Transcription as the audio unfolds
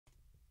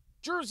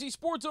Jersey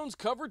Sports Zone's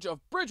coverage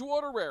of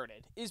Bridgewater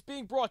Raritan is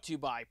being brought to you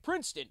by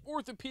Princeton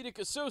Orthopedic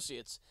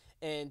Associates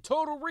and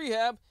Total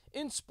Rehab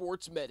in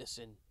Sports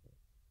Medicine.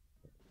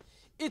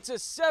 It's a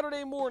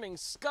Saturday morning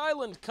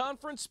Skyland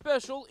Conference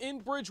special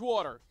in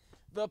Bridgewater.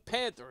 The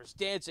Panthers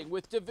dancing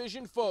with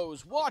division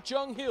foes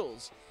Watchung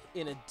Hills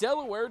in a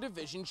Delaware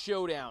Division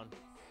showdown.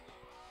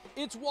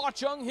 It's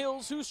Watchung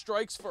Hills who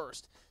strikes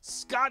first.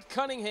 Scott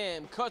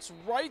Cunningham cuts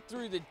right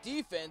through the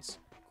defense.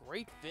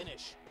 Great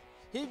finish.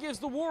 He gives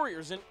the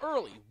Warriors an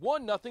early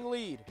 1-0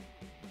 lead.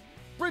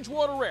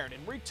 Bridgewater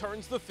Raritan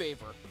returns the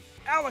favor.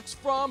 Alex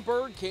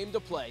Fromberg came to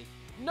play.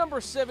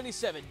 Number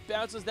 77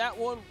 bounces that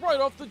one right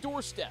off the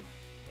doorstep.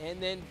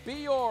 And then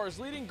BR's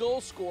leading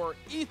goal scorer,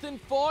 Ethan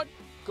Fought,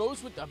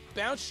 goes with the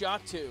bounce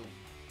shot too.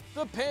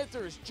 The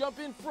Panthers jump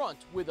in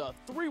front with a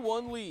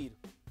 3-1 lead.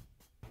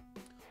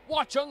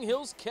 Watchung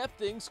Hills kept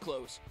things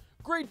close.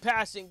 Great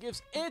passing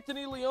gives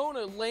Anthony Leone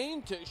a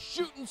lane to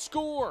shoot and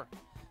score.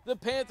 The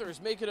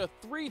Panthers make it a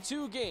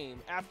 3-2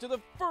 game after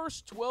the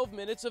first 12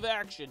 minutes of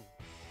action.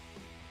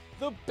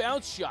 The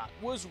bounce shot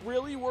was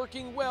really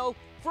working well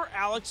for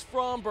Alex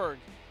Fromberg.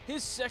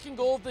 His second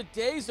goal of the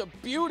day is a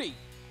beauty.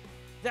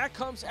 That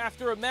comes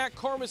after a Matt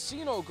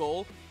Carmesino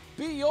goal.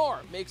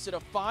 BR makes it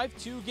a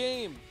 5-2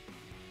 game.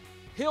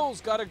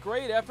 Hills got a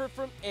great effort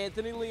from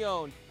Anthony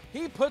Leone.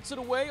 He puts it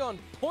away on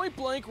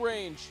point-blank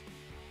range.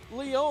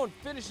 Leone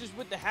finishes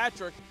with the hat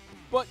trick,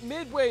 but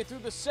midway through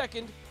the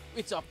second,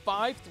 it's a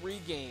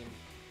 5-3 game.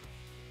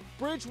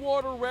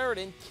 Bridgewater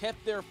Raritan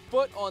kept their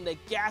foot on the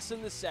gas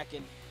in the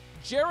second.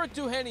 Jarrett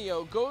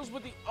Duhenio goes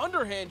with the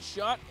underhand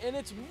shot, and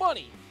it's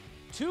money.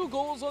 2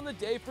 goals on the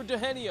day for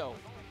Duhenio.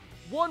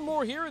 One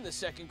more here in the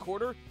second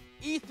quarter.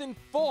 Ethan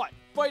Fought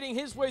fighting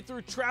his way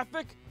through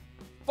traffic.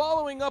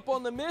 Following up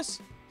on the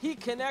miss, he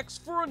connects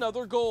for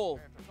another goal.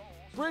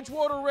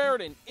 Bridgewater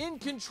Raritan in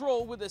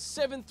control with a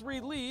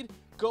 7-3 lead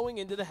going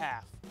into the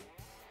half.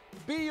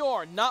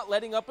 BR not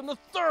letting up in the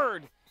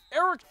third.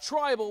 Eric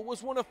Tribal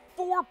was one of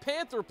 4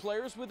 Panther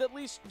players with at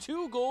least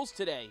 2 goals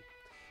today.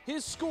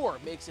 His score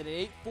makes it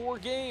an 8-4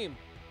 game.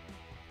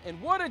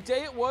 And what a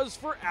day it was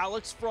for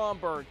Alex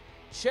Fromberg.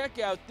 Check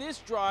out this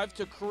drive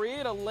to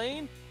create a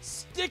lane,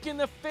 stick in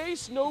the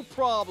face, no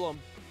problem.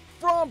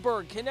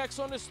 Fromberg connects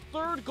on his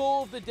 3rd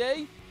goal of the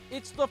day.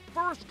 It's the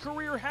first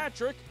career hat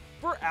trick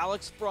for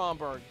Alex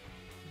Fromberg.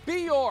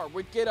 BR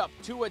would get up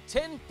to a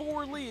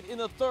 10-4 lead in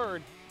the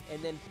 3rd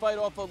and then fight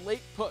off a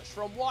late push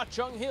from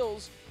Watchung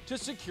Hills to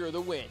secure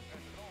the win.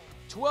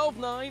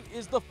 12-9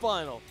 is the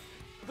final.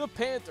 The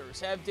Panthers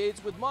have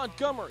dates with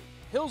Montgomery,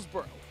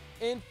 Hillsborough,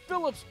 and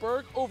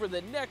Phillipsburg over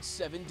the next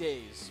 7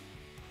 days.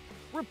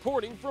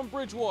 Reporting from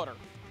Bridgewater,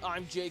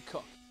 I'm Jay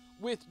Cook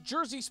with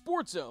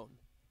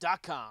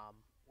JerseySportsZone.com.